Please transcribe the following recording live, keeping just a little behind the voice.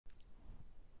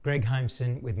Greg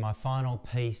Homeson with my final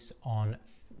piece on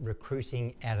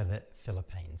recruiting out of the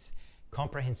Philippines.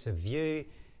 Comprehensive view,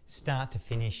 start to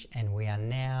finish, and we are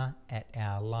now at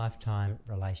our Lifetime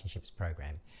Relationships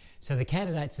program. So the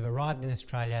candidates have arrived in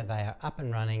Australia, they are up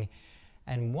and running,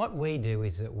 and what we do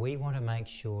is that we want to make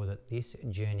sure that this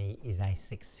journey is a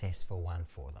successful one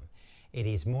for them. It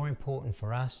is more important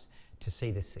for us to see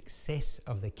the success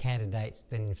of the candidates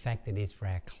than in fact it is for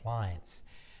our clients.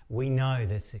 We know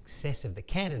the success of the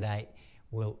candidate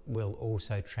will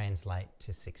also translate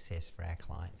to success for our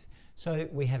clients. So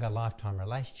we have a Lifetime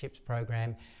Relationships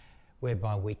program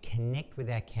whereby we connect with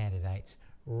our candidates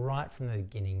right from the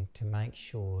beginning to make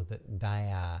sure that they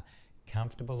are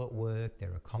comfortable at work,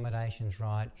 their accommodation's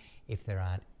right, if there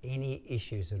aren't any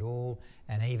issues at all,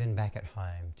 and even back at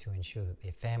home to ensure that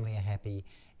their family are happy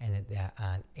and that there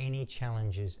aren't any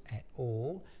challenges at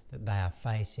all that they are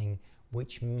facing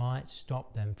which might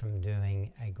stop them from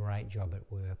doing a great job at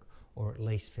work, or at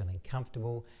least feeling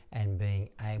comfortable and being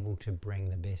able to bring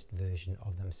the best version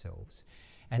of themselves.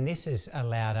 And this has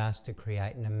allowed us to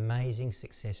create an amazing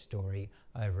success story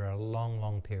over a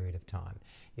long period of time.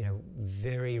 You know,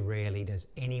 very rarely does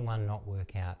anyone not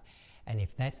work out. And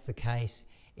if that's the case,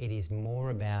 it is more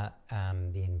about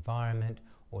the environment,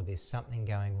 or there's something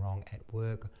going wrong at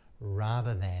work,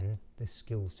 rather than the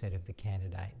skill set of the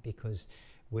candidate, because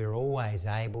we're always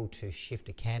able to shift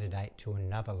a candidate to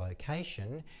another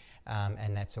location,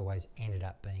 and that's always ended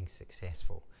up being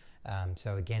successful.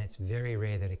 So again, it's very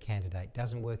rare that a candidate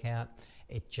doesn't work out.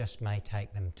 It just may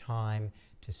take them time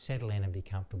to settle in and be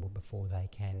comfortable before they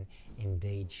can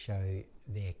indeed show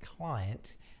their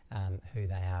client who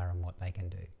they are and what they can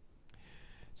do.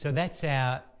 So that's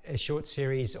our short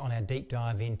series on our deep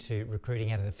dive into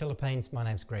recruiting out of the Philippines. My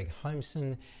name's Greg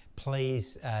Homeson.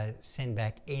 Please send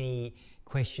back any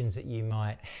questions that you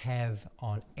might have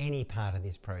on any part of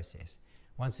this process.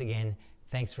 Once again,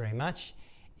 thanks very much.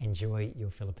 Enjoy your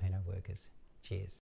Filipino workers. Cheers.